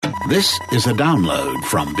This is a download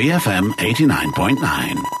from BFM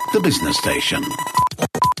 89.9, the business station.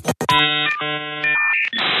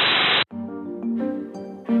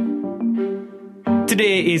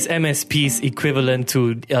 Today is MSP's equivalent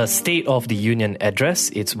to a State of the Union address.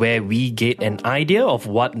 It's where we get an idea of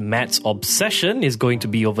what Matt's obsession is going to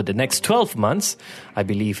be over the next 12 months. I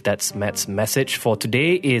believe that's Matt's message for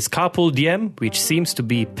today is Carpool Diem, which seems to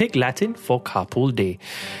be Pig Latin for Carpool Day.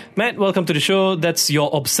 Matt, welcome to the show. That's your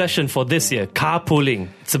obsession for this year, carpooling.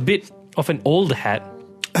 It's a bit of an old hat.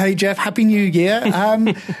 Hey, Jeff, Happy New Year.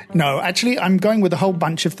 No, actually, I'm going with a whole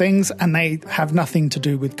bunch of things, and they have nothing to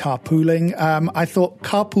do with carpooling. I thought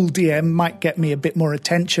Carpool DM might get me a bit more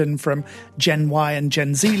attention from Gen Y and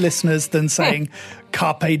Gen Z listeners than saying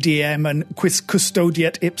Carpe Diem and Quis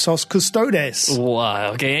custodiet ipsos custodes.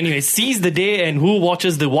 Wow, okay, anyway, seize the day and who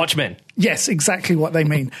watches The Watchmen? Yes, exactly what they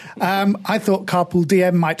mean. I thought Carpool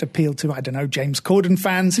DM might appeal to, I don't know, James Corden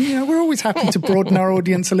fans. And, we're always happy to broaden our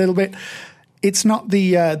audience a little bit. It's not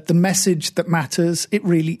the message that matters. It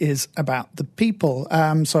really is about the people.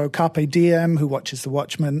 So Carpe Diem, who watches The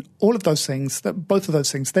Watchmen, all of those things, both of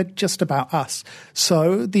those things, they're just about us.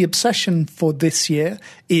 So the obsession for this year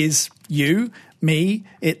is you, me,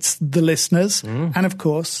 it's the listeners, and of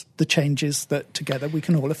course, the changes that together we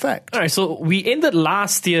can all affect. All right, so we ended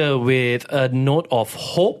last year with a note of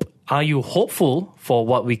hope. Are you hopeful for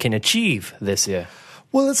what we can achieve this year?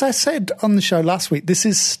 Well, as I said on the show last week, this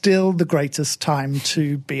is still the greatest time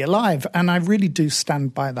to be alive. And I really do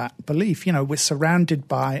stand by that belief. We're surrounded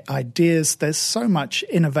by ideas. There's so much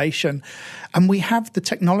innovation. And we have the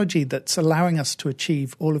technology that's allowing us to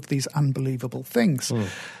achieve all of these unbelievable things.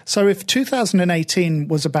 So if 2018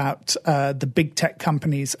 was about the big tech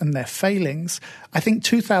companies and their failings, I think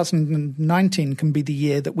 2019 can be the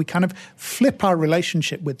year that we kind of flip our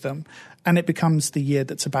relationship with them. And it becomes the year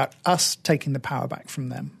that's about us taking the power back from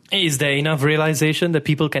them. Is there enough realization that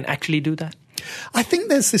people can actually do that? I think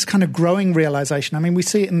there's this kind of growing realization. I mean, we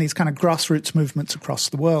see it in these kind of grassroots movements across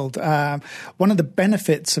the world. One of the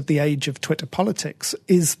benefits of the age of Twitter politics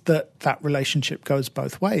is that relationship goes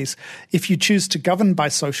both ways. If you choose to govern by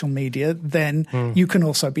social media, then you can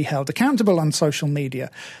also be held accountable on social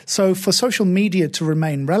media. So for social media to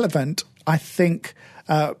remain relevant, I think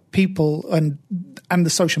people and the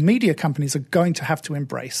social media companies are going to have to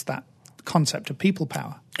embrace that concept of people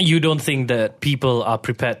power. You don't think that people are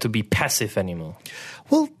prepared to be passive anymore?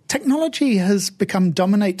 Well, technology has become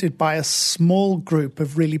dominated by a small group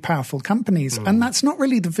of really powerful companies. And that's not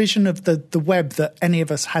really the vision of the web that any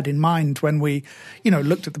of us had in mind when we,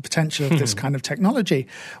 looked at the potential of this kind of technology.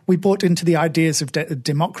 We bought into the ideas of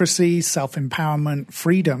democracy, self-empowerment,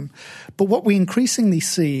 freedom. But what we increasingly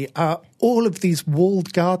see are all of these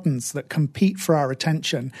walled gardens that compete for our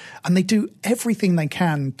attention, and they do everything they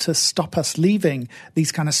can to stop us leaving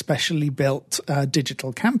these kind of specially built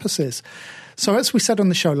digital campuses. So as we said on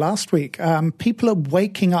the show last week, people are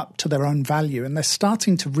waking up to their own value, and they're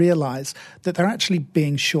starting to realize that they're actually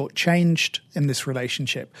being shortchanged in this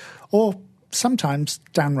relationship, or sometimes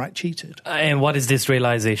downright cheated. And what is this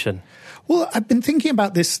realization? Well, I've been thinking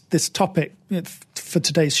about this topic for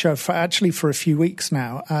today's show for a few weeks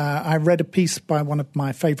now. I read a piece by one of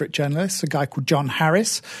my favorite journalists, a guy called John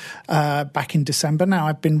Harris, back in December. Now,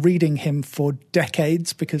 I've been reading him for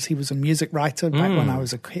decades because he was a music writer back when I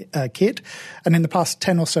was a kid. And in the past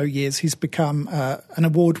 10 or so years, he's become an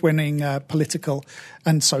award-winning political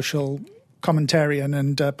and social commentarian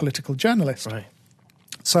and political journalist. Right.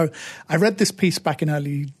 So I read this piece back in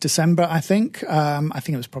early December, I think. I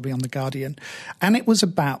think it was probably on The Guardian. And it was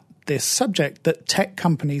about this subject that tech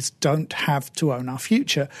companies don't have to own our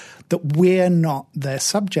future, that we're not their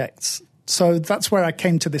subjects. So that's where I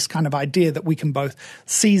came to this kind of idea that we can both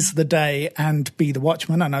seize the day and be the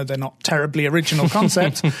watchman. I know they're not terribly original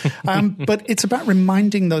concepts, but it's about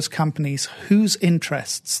reminding those companies whose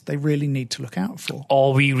interests they really need to look out for.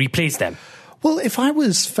 Or we replace them. Well, if I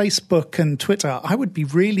was Facebook and Twitter, I would be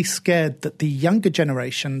really scared that the younger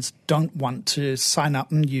generations don't want to sign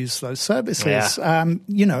up and use those services.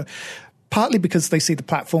 Yeah. Partly because they see the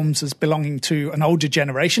platforms as belonging to an older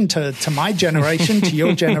generation, to my generation, to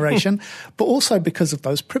your generation, but also because of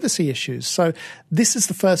those privacy issues. So this is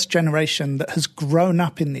the first generation that has grown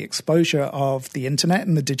up in the exposure of the internet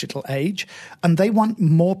and the digital age, and they want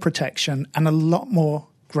more protection and a lot more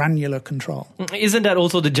granular control. Isn't that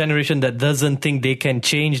also the generation that doesn't think they can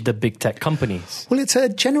change the big tech companies? Well, it's a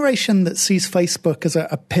generation that sees Facebook as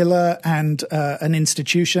a pillar and an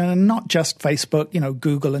institution, and not just Facebook,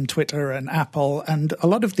 Google and Twitter and Apple and a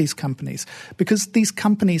lot of these companies, because these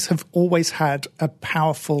companies have always had a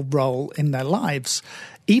powerful role in their lives.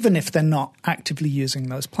 even if they're not actively using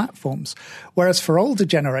those platforms. Whereas for older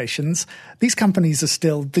generations, these companies are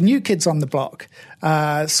still the new kids on the block.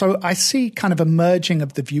 So I see kind of a merging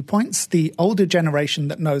of the viewpoints. The older generation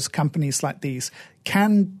that knows companies like these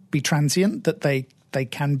can be transient, that they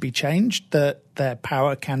can be changed, that their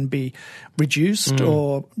power can be reduced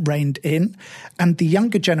or reined in, and the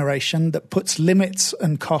younger generation that puts limits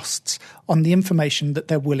and costs on the information that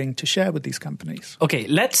they're willing to share with these companies. Okay,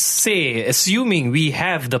 let's say, assuming we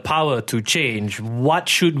have the power to change, what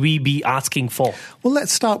should we be asking for? Well,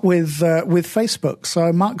 let's start with Facebook.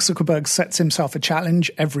 So Mark Zuckerberg sets himself a challenge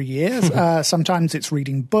every year. Sometimes it's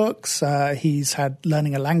reading books. He's had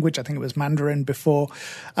learning a language. I think it was Mandarin before.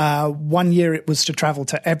 1 year it was to travel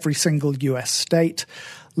to every single US state.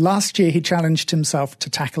 Last year, he challenged himself to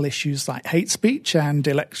tackle issues like hate speech and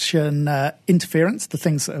election interference, the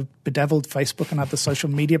things that have bedeviled Facebook and other social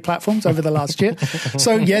media platforms over the last year.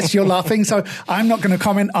 So, yes, you're laughing. So I'm not going to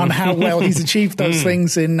comment on how well he's achieved those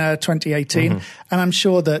things in 2018. And I'm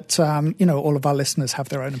sure that, all of our listeners have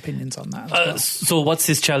their own opinions on that as well. So what's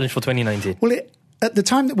his challenge for 2019? Well, at the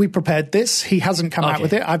time that we prepared this, he hasn't come out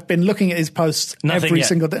with it. I've been looking at his posts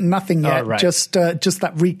single day. Nothing yet. Right. Just that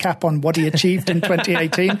recap on what he achieved in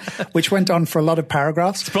 2018, which went on for a lot of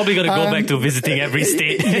paragraphs. He's probably going to go back to visiting every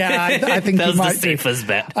state. Yeah, I think he might. That's the safest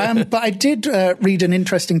bet. But I did read an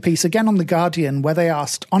interesting piece, again on The Guardian, where they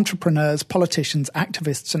asked entrepreneurs, politicians,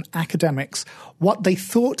 activists and academics what they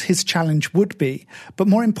thought his challenge would be. But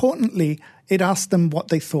more importantly, it asked them what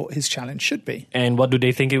they thought his challenge should be. And what do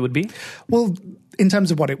they think it would be? Well, in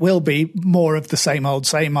terms of what it will be, more of the same old,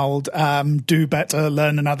 do better,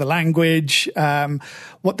 learn another language.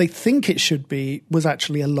 What they think it should be was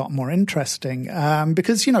actually a lot more interesting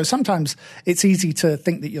because, sometimes it's easy to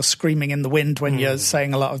think that you're screaming in the wind when you're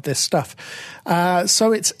saying a lot of this stuff.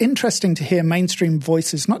 So it's interesting to hear mainstream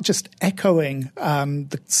voices not just echoing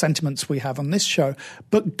the sentiments we have on this show,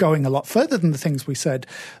 but going a lot further than the things we said.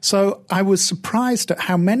 So I was surprised at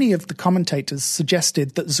how many of the commentators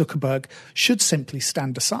suggested that Zuckerberg should simply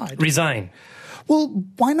stand aside. Resign. Well,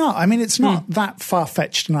 why not? I mean, it's not that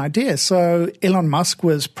far-fetched an idea. So Elon Musk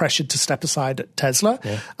was pressured to step aside at Tesla.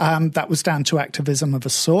 Yeah. That was down to activism of a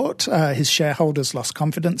sort. His shareholders lost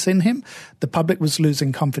confidence in him. The public was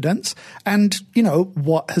losing confidence. And,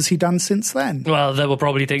 what has he done since then? Well, that will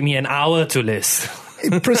probably take me an hour to list.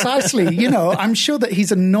 Precisely. I'm sure that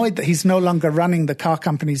he's annoyed that he's no longer running the car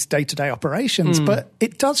company's day-to-day operations, but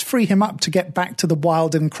it does free him up to get back to the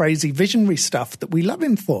wild and crazy visionary stuff that we love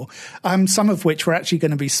him for, some of which we're actually going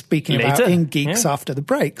to be speaking later about in Geeks after the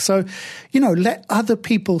break. So, let other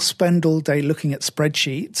people spend all day looking at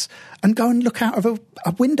spreadsheets and go and look out of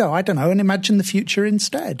a window, I don't know, and imagine the future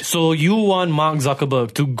instead. So you want Mark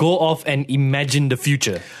Zuckerberg to go off and imagine the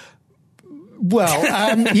future? Well,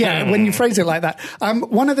 when you phrase it like that.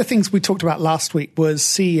 One of the things we talked about last week was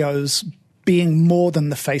CEOs being more than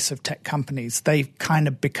the face of tech companies. They've kind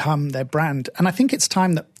of become their brand. And I think it's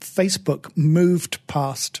time that Facebook moved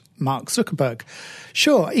past Mark Zuckerberg.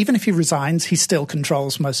 Sure, even if he resigns, he still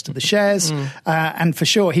controls most of the shares. And for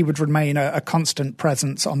sure, he would remain a constant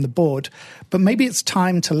presence on the board. But maybe it's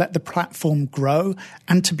time to let the platform grow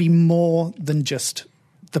and to be more than just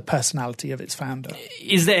the personality of its founder.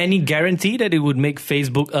 Is there any guarantee that it would make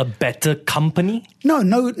Facebook a better company?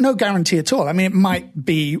 No guarantee at all. I mean, it might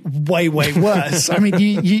be way worse. I mean,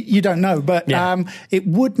 you don't know, but it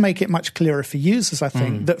would make it much clearer for users, I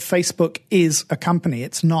think, that Facebook is a company.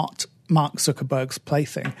 It's not Mark Zuckerberg's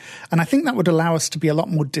plaything. And I think that would allow us to be a lot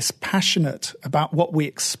more dispassionate about what we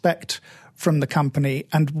expect from the company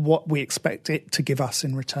and what we expect it to give us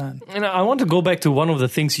in return. And I want to go back to one of the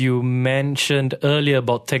things you mentioned earlier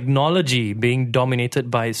about technology being dominated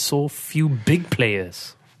by so few big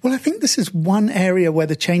players. Well, I think this is one area where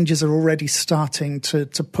the changes are already starting to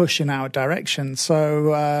push in our direction.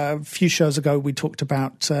 So a few shows ago, we talked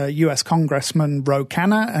about US Congressman Ro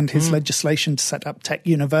Khanna and his legislation to set up tech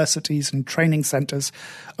universities and training centers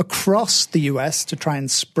across the US to try and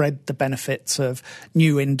spread the benefits of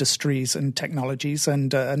new industries and technologies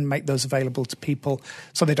and make those available to people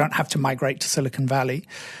so they don't have to migrate to Silicon Valley.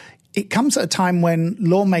 It comes at a time when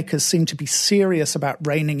lawmakers seem to be serious about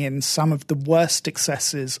reining in some of the worst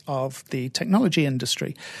excesses of the technology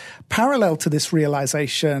industry. Parallel to this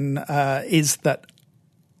realization is that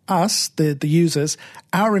us, the users,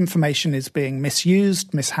 our information is being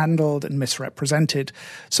misused, mishandled, and misrepresented.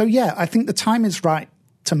 So, I think the time is right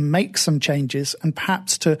to make some changes and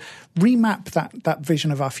perhaps to remap that vision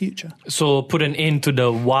of our future. So put an end to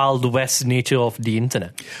the Wild West nature of the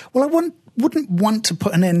internet. Well, I wouldn't want to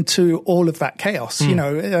put an end to all of that chaos.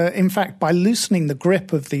 In fact, by loosening the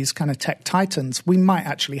grip of these kind of tech titans, we might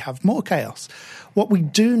actually have more chaos. What we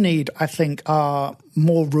do need, I think, are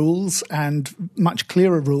more rules and much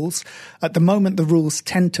clearer rules. At the moment, the rules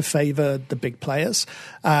tend to favour the big players.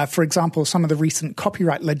 For example, some of the recent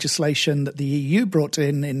copyright legislation that the EU brought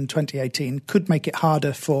in 2018 could make it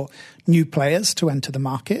harder for new players to enter the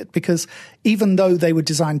market, because even though they were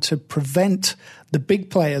designed to prevent the big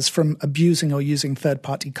players from abusing or using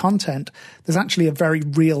third-party content, there's actually a very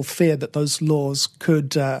real fear that those laws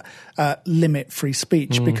could limit free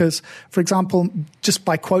speech. Because, for example, just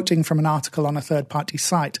by quoting from an article on a third-party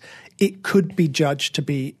site, it could be judged to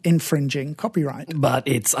be infringing copyright. But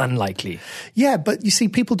it's unlikely. Yeah, but you see,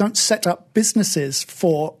 people don't set up businesses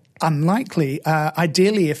for unlikely.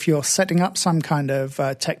 Ideally, if you're setting up some kind of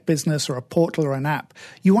tech business or a portal or an app,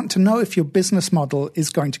 you want to know if your business model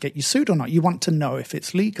is going to get you sued or not. You want to know if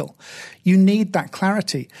it's legal. You need that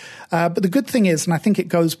clarity. But the good thing is, and I think it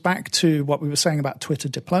goes back to what we were saying about Twitter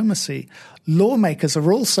diplomacy, lawmakers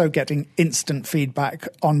are also getting instant feedback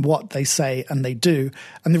on what they say and they do,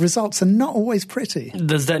 and the results are not always pretty.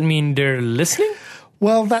 Does that mean they're listening?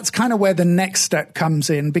 Well, that's kind of where the next step comes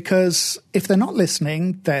in, because if they're not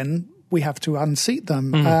listening, then we have to unseat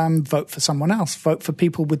them, vote for someone else, vote for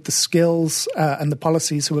people with the skills and the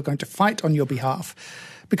policies who are going to fight on your behalf.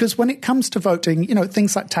 Because when it comes to voting,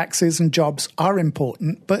 things like taxes and jobs are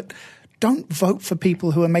important, but don't vote for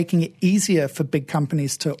people who are making it easier for big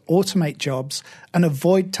companies to automate jobs and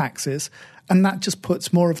avoid taxes. And that just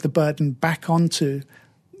puts more of the burden back onto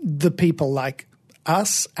the people like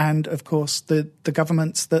us and, of course, the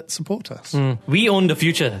governments that support us. We own the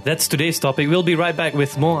future. That's today's topic. We'll be right back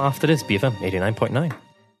with more after this. BFM 89.9.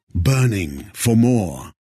 Burning for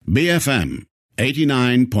more. BFM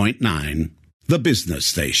 89.9, the business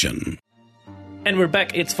station. And we're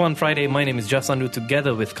back. It's Fun Friday. My name is Jeff Sandhu,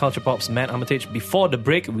 together with Culture Pop's Matt Armitage. Before the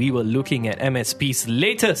break, we were looking at MSP's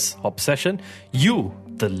latest obsession, you,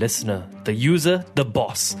 the listener, the user, the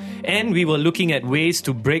boss. And we were looking at ways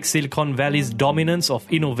to break Silicon Valley's dominance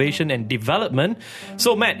of innovation and development.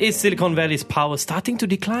 So, Matt, is Silicon Valley's power starting to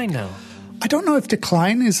decline now? I don't know if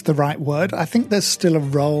decline is the right word. I think there's still a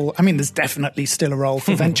role. I mean, there's definitely still a role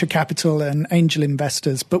for venture capital and angel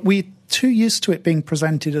investors, but we're too used to it being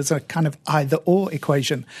presented as a kind of either-or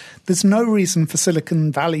equation. There's no reason for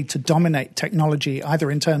Silicon Valley to dominate technology,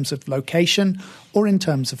 either in terms of location or in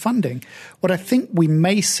terms of funding. What I think we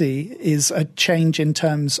may see is a change in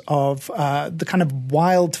terms of the kind of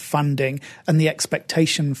wild funding and the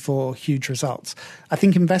expectation for huge results. I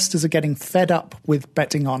think investors are getting fed up with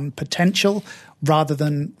betting on potential rather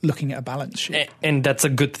than looking at a balance sheet. And that's a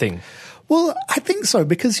good thing. Well, I think so,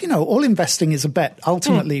 because, all investing is a bet,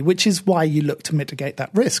 ultimately, which is why you look to mitigate that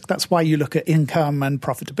risk. That's why you look at income and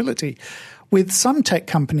profitability. With some tech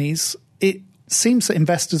companies, it seems that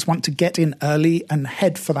investors want to get in early and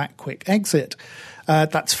head for that quick exit.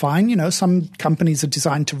 That's fine. Some companies are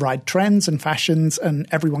designed to ride trends and fashions, and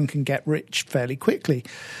everyone can get rich fairly quickly.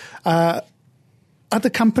 Other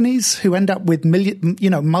companies who end up with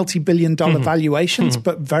multi-billion-dollar valuations,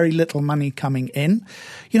 but very little money coming in.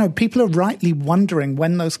 People are rightly wondering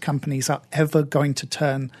when those companies are ever going to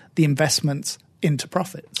turn the investments into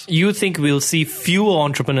profits. You think we'll see fewer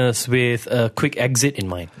entrepreneurs with a quick exit in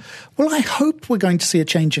mind? Well, I hope we're going to see a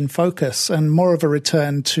change in focus and more of a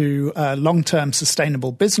return to long-term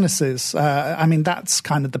sustainable businesses. That's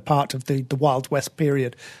kind of the part of the Wild West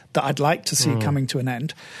period that I'd like to see coming to an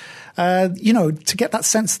end. To get that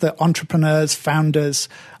sense that entrepreneurs, founders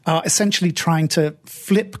are essentially trying to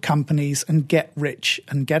flip companies and get rich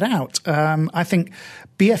and get out. I think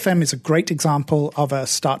BFM is a great example of a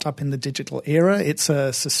startup in the digital era. It's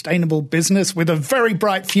a sustainable business with a very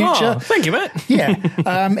bright future. Oh, thank you, Matt. Yeah.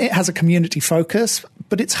 It has a community focus,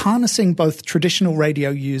 but it's harnessing both traditional radio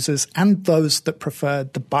users and those that prefer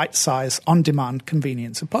the bite-size, on-demand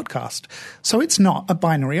convenience of podcast. So it's not a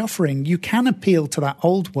binary offering. You can appeal to that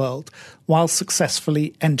old world while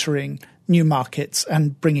successfully entering new markets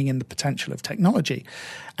and bringing in the potential of technology.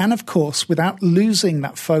 And of course, without losing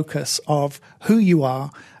that focus of who you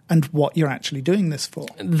are and what you're actually doing this for.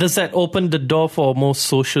 Does that open the door for more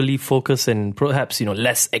socially focused and perhaps,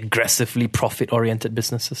 less aggressively profit-oriented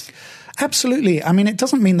businesses? Absolutely. It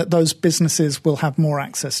doesn't mean that those businesses will have more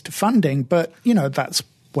access to funding, but, that's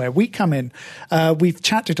where we come in. We've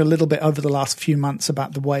chatted a little bit over the last few months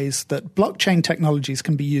about the ways that blockchain technologies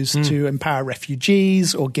can be used to empower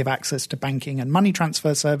refugees or give access to banking and money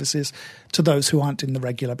transfer services to those who aren't in the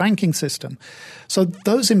regular banking system. So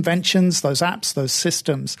those inventions, those apps, those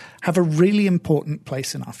systems have a really important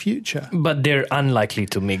place in our future. But they're unlikely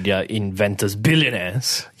to make their inventors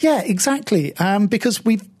billionaires. Yeah, exactly. Because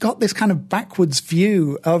we've got this kind of backwards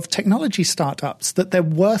view of technology startups that they're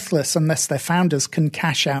worthless unless their founders can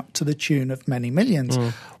cash cash out to the tune of many millions.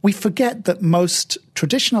 We forget that most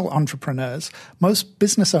traditional entrepreneurs, most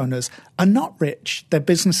business owners are not rich. Their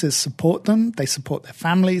businesses support them, they support their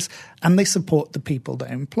families, and they support the people they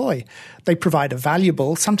employ. They provide a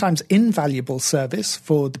valuable, sometimes invaluable service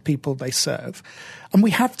for the people they serve. And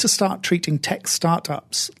we have to start treating tech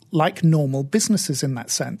startups like normal businesses in that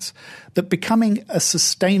sense, that becoming a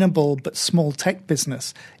sustainable but small tech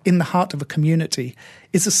business in the heart of a community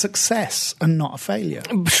is a success and not a failure.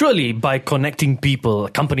 Surely, by connecting people,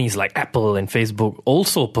 companies like Apple and Facebook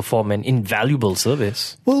also perform an invaluable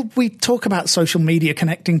service. Well, we talk about social media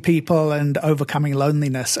connecting people and overcoming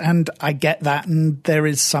loneliness, and I get that, and there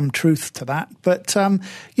is some truth to that. But,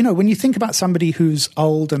 when you think about somebody who's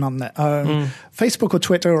old and on their own, Facebook or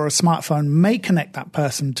Twitter or a smartphone may connect that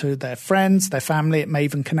person to their friends, their family. It may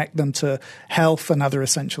even connect them to health and other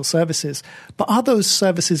essential services. But are those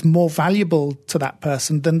services more valuable to that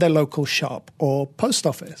person than their local shop or post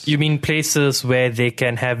office? You mean places where they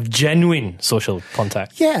can have genuine social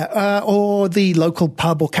contact? Yeah, or the local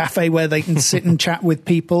pub or cafe where they can sit and chat with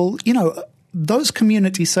people. Those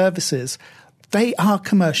community services, they are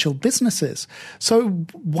commercial businesses. So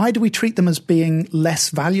why do we treat them as being less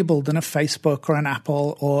valuable than a Facebook or an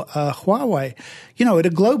Apple or a Huawei? At a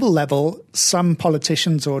global level, some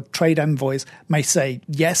politicians or trade envoys may say,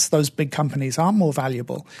 yes, those big companies are more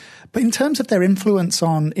valuable. But in terms of their influence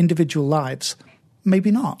on individual lives,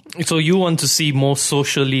 maybe not. So you want to see more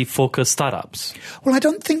socially focused startups? Well, I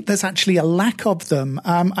don't think there's actually a lack of them.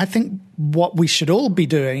 I think what we should all be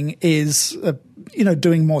doing is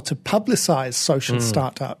doing more to publicize social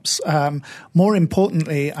startups. More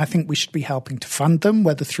importantly, I think we should be helping to fund them,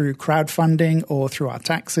 whether through crowdfunding or through our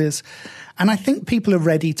taxes. And I think people are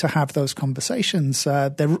ready to have those conversations.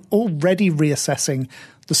 They're already reassessing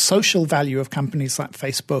the social value of companies like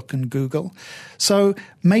Facebook and Google. So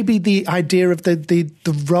maybe the idea of the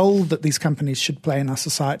role that these companies should play in our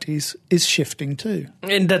societies is shifting too.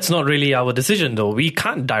 And that's not really our decision, though. We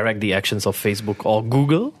can't direct the actions of Facebook or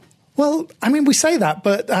Google. Well, we say that,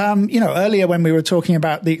 but, earlier when we were talking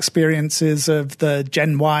about the experiences of the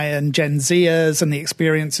Gen Y and Gen Zers and the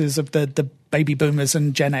experiences of the baby boomers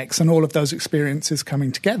and Gen X and all of those experiences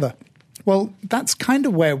coming together, well, that's kind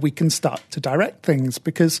of where we can start to direct things,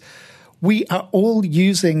 because we are all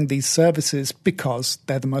using these services because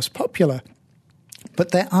they're the most popular.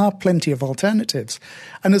 But there are plenty of alternatives.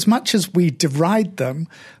 And as much as we deride them,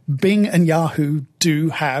 Bing and Yahoo do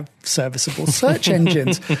have serviceable search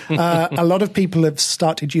engines. A lot of people have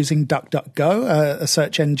started using DuckDuckGo, a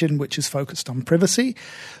search engine which is focused on privacy.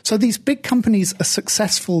 So these big companies are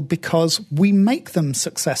successful because we make them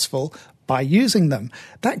successful by using them.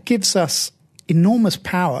 That gives us enormous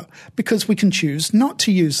power because we can choose not to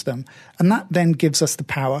use them. And that then gives us the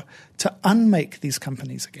power to unmake these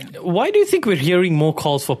companies again. Why do you think we're hearing more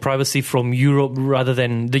calls for privacy from Europe rather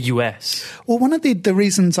than the US? Well, one of the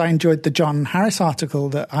reasons I enjoyed the John Harris article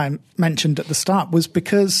that I mentioned at the start was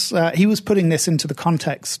because he was putting this into the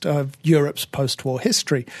context of Europe's post-war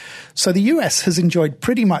history. So the US has enjoyed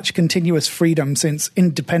pretty much continuous freedom since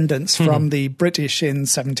independence from the British in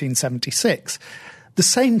 1776. The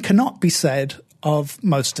same cannot be said of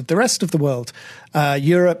most of the rest of the world.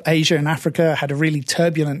 Europe, Asia, and Africa had a really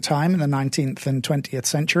turbulent time in the 19th and 20th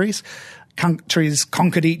centuries. Countries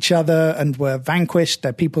conquered each other and were vanquished.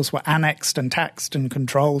 Their peoples were annexed and taxed and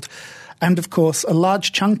controlled. And of course, a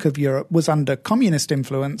large chunk of Europe was under communist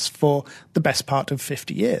influence for the best part of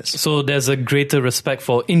 50 years. So there's a greater respect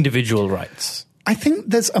for individual rights. I think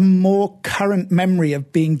there's a more current memory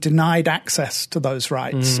of being denied access to those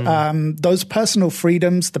rights. Those personal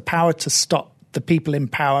freedoms, the power to stop the people in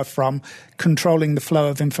power from controlling the flow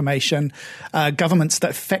of information, governments that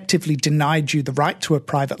effectively denied you the right to a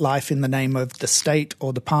private life in the name of the state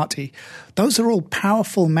or the party. Those are all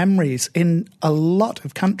powerful memories in a lot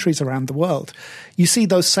of countries around the world. You see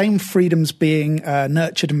those same freedoms being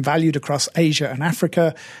nurtured and valued across Asia and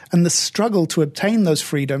Africa, and the struggle to obtain those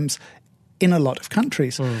freedoms in a lot of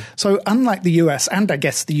countries. So unlike the US and I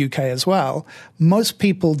guess the UK as well, most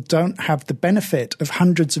people don't have the benefit of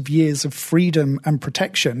hundreds of years of freedom and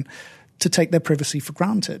protection to take their privacy for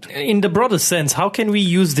granted. In the broader sense, how can we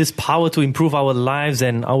use this power to improve our lives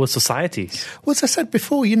and our societies? Well, as I said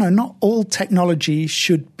before, not all technology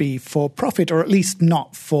should be for profit, or at least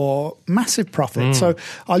not for massive profit. So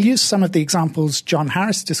I'll use some of the examples John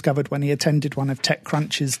Harris discovered when he attended one of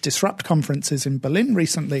TechCrunch's Disrupt conferences in Berlin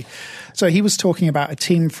recently. So he was talking about a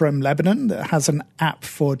team from Lebanon that has an app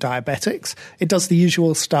for diabetics. It does the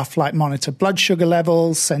usual stuff like monitor blood sugar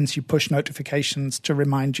levels, sends you push notifications to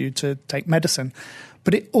remind you to take medicine.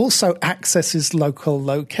 But it also accesses local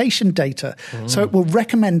location data. So it will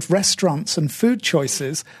recommend restaurants and food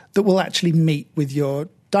choices that will actually meet with your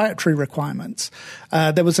dietary requirements.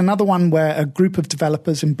 There was another one where a group of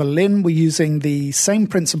developers in Berlin were using the same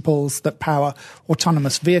principles that power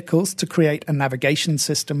autonomous vehicles to create a navigation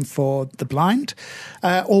system for the blind.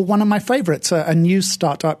 Or one of my favorites, a new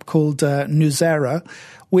startup called Nuzera,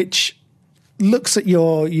 which looks at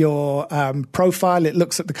your profile, it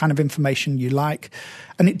looks at the kind of information you like,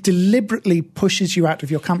 and it deliberately pushes you out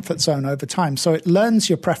of your comfort zone over time. So it learns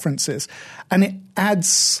your preferences, and it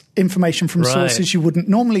adds information from sources you wouldn't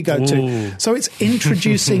normally go to. So it's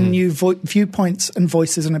introducing new viewpoints and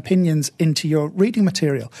voices and opinions into your reading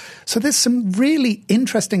material. So there's some really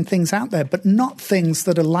interesting things out there, but not things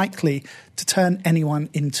that are likely to turn anyone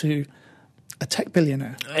into a tech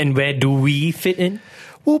billionaire. And where do we fit in?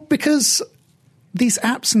 Well, because these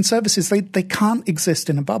apps and services, they can't exist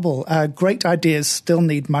in a bubble. Great ideas still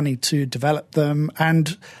need money to develop them.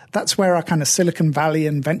 And that's where our kind of Silicon Valley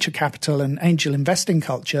and venture capital and angel investing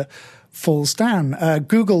culture falls down.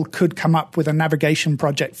 Google could come up with a navigation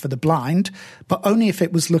project for the blind, but only if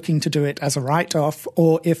it was looking to do it as a write-off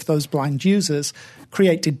or if those blind users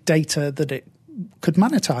created data that it could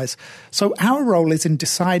monetize. So our role is in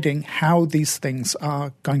deciding how these things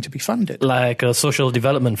are going to be funded. Like a social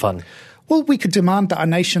development fund. Well, we could demand that our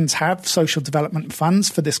nations have social development funds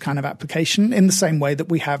for this kind of application in the same way that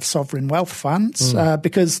we have sovereign wealth funds,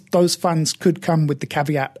 because those funds could come with the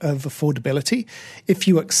caveat of affordability. If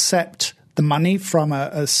you accept the money from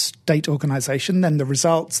a state organization, then the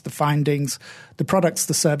results, the findings, the products,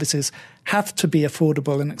 the services have to be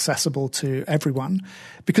affordable and accessible to everyone,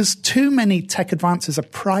 because too many tech advances are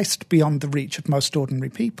priced beyond the reach of most ordinary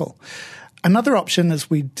people. Another option, as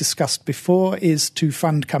we discussed before, is to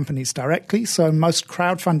fund companies directly. So most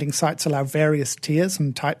crowdfunding sites allow various tiers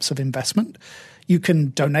and types of investment. You can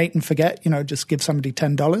donate and forget, just give somebody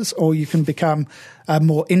 $10, or you can become a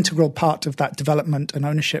more integral part of that development and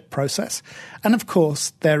ownership process. And of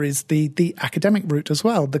course, there is the academic route as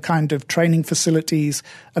well, the kind of training facilities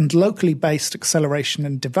and locally based acceleration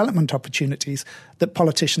and development opportunities that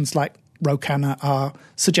politicians like Ro Khanna are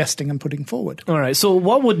suggesting and putting forward. All right. So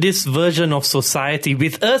what would this version of society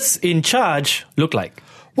with us in charge look like?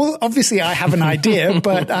 Well, obviously I have an idea,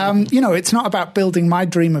 but, it's not about building my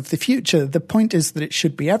dream of the future. The point is that it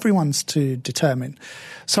should be everyone's to determine.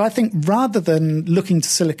 So I think rather than looking to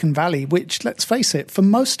Silicon Valley, which, let's face it, for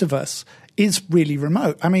most of us is really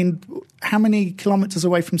remote. I mean, how many kilometers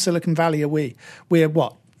away from Silicon Valley are we? We're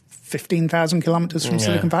what? 15,000 kilometers from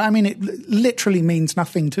Silicon Valley. I mean, it literally means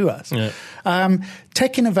nothing to us. Yeah.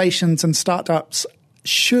 Tech innovations and startups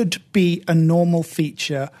should be a normal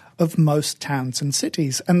feature of most towns and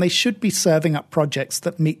cities, and they should be serving up projects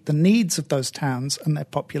that meet the needs of those towns and their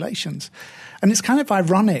populations. And it's kind of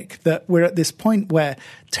ironic that we're at this point where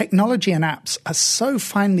technology and apps are so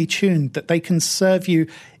finely tuned that they can serve you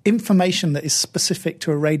information that is specific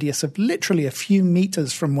to a radius of literally a few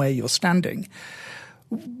meters from where you're standing.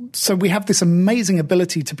 So we have this amazing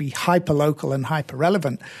ability to be hyper-local and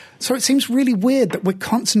hyper-relevant. So it seems really weird that we're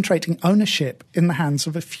concentrating ownership in the hands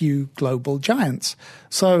of a few global giants.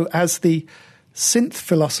 So as the synth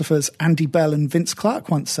philosophers Andy Bell and Vince Clarke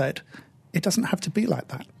once said, it doesn't have to be like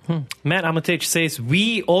that. Matt Armitage says,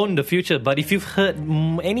 we own the future. But if you've heard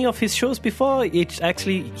any of his shows before, it's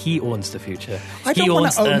actually he owns the future. I don't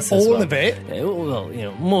want to own all of it. Well,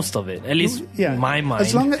 most of it. At least in my mind.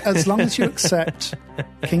 As long as you accept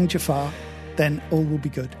King Jafar, then all will be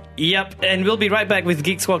good. Yep. And we'll be right back with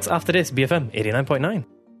Geek Squawks after this. BFM 89.9.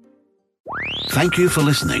 Thank you for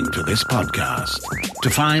listening to this podcast. To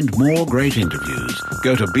find more great interviews,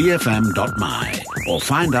 go to bfm.my or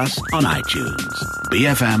find us on iTunes.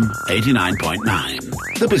 BFM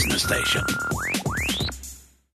 89.9, the business station.